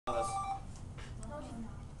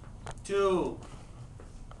2.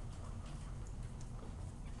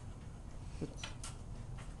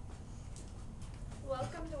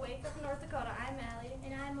 Welcome to Wake Up North Dakota. I'm Allie.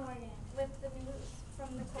 And I'm Morgan. With the news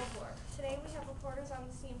from the Cold War. Today we have reporters on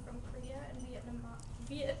the scene from Korea and Vietnam.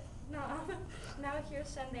 Now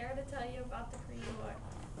here's Shandera to tell you about the Korean War.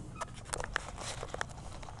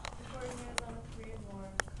 Reporting news on the Korean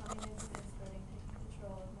War, communism is spreading, taking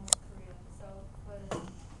control of North Korea. South was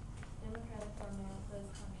democratic while North was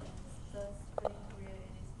communist, thus putting Korea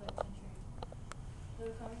in a split country.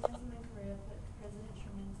 Though communism in Korea put President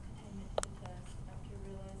Truman's containment to the test, after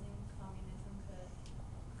realizing communism could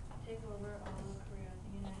take over all of Korea,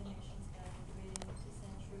 the United Nations got debating to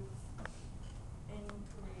send troops in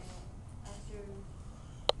Korea. After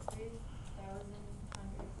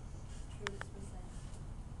 3,100 troops were sent.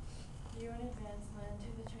 The UN advanced land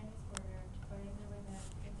to the Chinese border, dividing their way back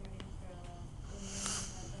in 30th parallel. The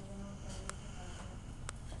UN had the general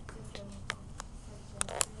Carlos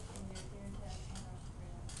suggested a nuclear attack on North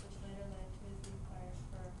Korea, which later led to his being fired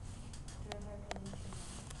for third by President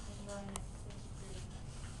Truman. In July 1963,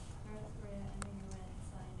 North Korea and the UN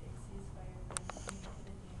signed a ceasefire agreement to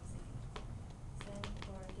the DMZ. Sent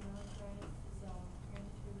for a demilitarized zone near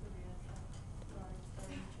the two Koreas have guards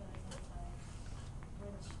guarding each other's outside,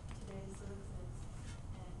 which today still exists.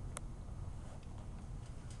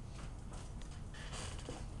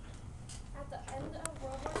 At the end of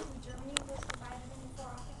World War II, Germany was divided into 4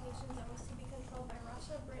 occupations that was to be controlled by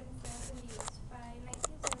Russia, Britain, France, and the US. By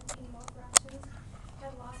 1917, most Russians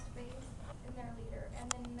had lost faith in their leader, and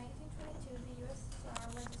in 1922, the USSR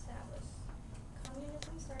was established.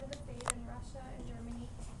 Communism started to fade in Russia and Germany,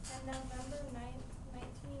 and November 9,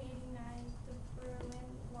 1989, the Berlin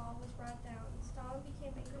Wall was brought down. Stalin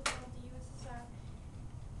became angry with the USSR.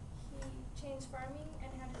 He changed farming and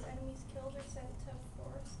had his enemies killed or sent to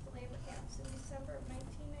forced labor camps. In December of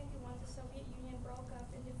 1991, the Soviet Union broke up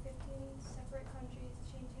into 15 separate countries,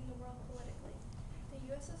 changing the world politically. The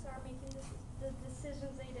USSR making the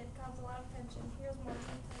decisions they did caused a lot of tension. Here's Morgan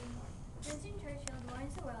to tell you more. Winston Churchill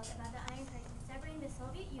warns the world about the Iron Curtain separating the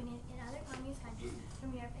Soviet Union and other communist countries from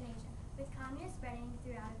Europe and Asia. With communism spreading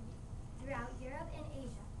throughout Europe and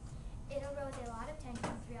Asia, it arose a lot of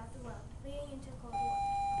tension throughout the world, leading into Cold War.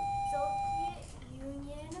 Soviet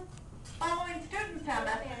Union. Following students have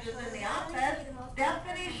messages in the office: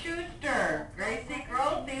 Stephanie Schuster, Gracie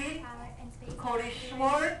Grothy, Cody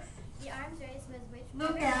Schwartz, The arms race was which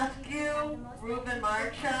Luke Askew, Reuben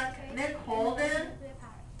Marchuk, Nick Holden,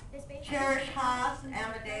 Cherish Haas,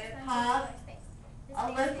 Amadeus Haas,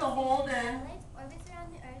 Alyssa Holden.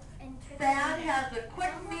 Thad has a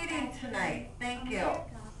quick meeting tonight. Thank you.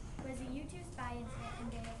 Was the U-2 spy incident in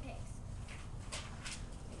Bay of Pigs.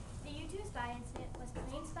 The U-2 spy incident was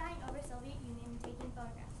planes flying over Soviet Union and taking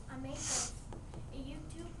photographs. On May 1st, a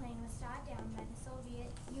U-2 plane was shot down by the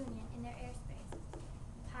Soviet Union in their airspace.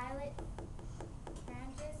 Pilot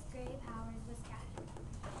Francis Gray Powers was captured.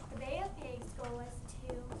 The Bay of Pigs' goal was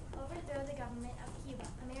to overthrow the government of Cuba.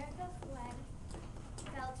 America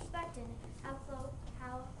felt threatened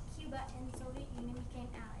how Cuba and the Soviet Union became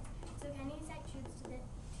allies. So Kennedy sent troops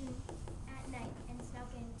at night and snuck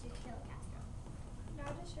in to kill Castro. Now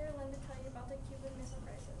to Sherilyn to tell you about the Cuban Missile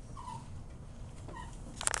Crisis.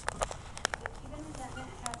 The Cuban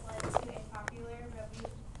resentment has led to a popular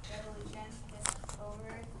revolution that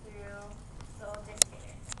overthrew the old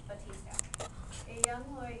dictator, Batista. A young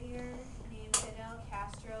lawyer named Fidel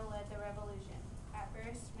Castro led the revolution. At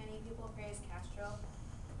first, many people praised Castro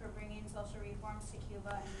for bringing social reforms to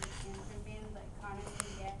Cuba and improving the economy,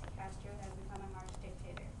 yet Castro has become a harsh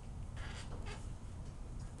dictator.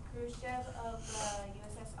 Khrushchev of the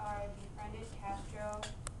USSR befriended Castro.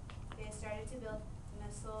 They started to build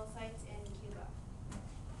missile sites in Cuba.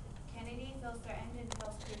 Kennedy feels threatened and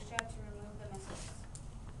tells Khrushchev to remove the missiles.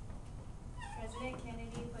 President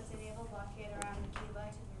Kennedy puts a naval blockade around Cuba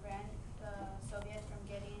to prevent the Soviets from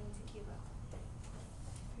getting to Cuba.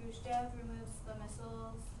 Khrushchev removes the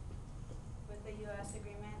missiles with the U.S.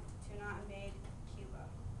 agreement to not invade Cuba.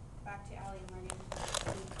 Back to Allie and Morgan.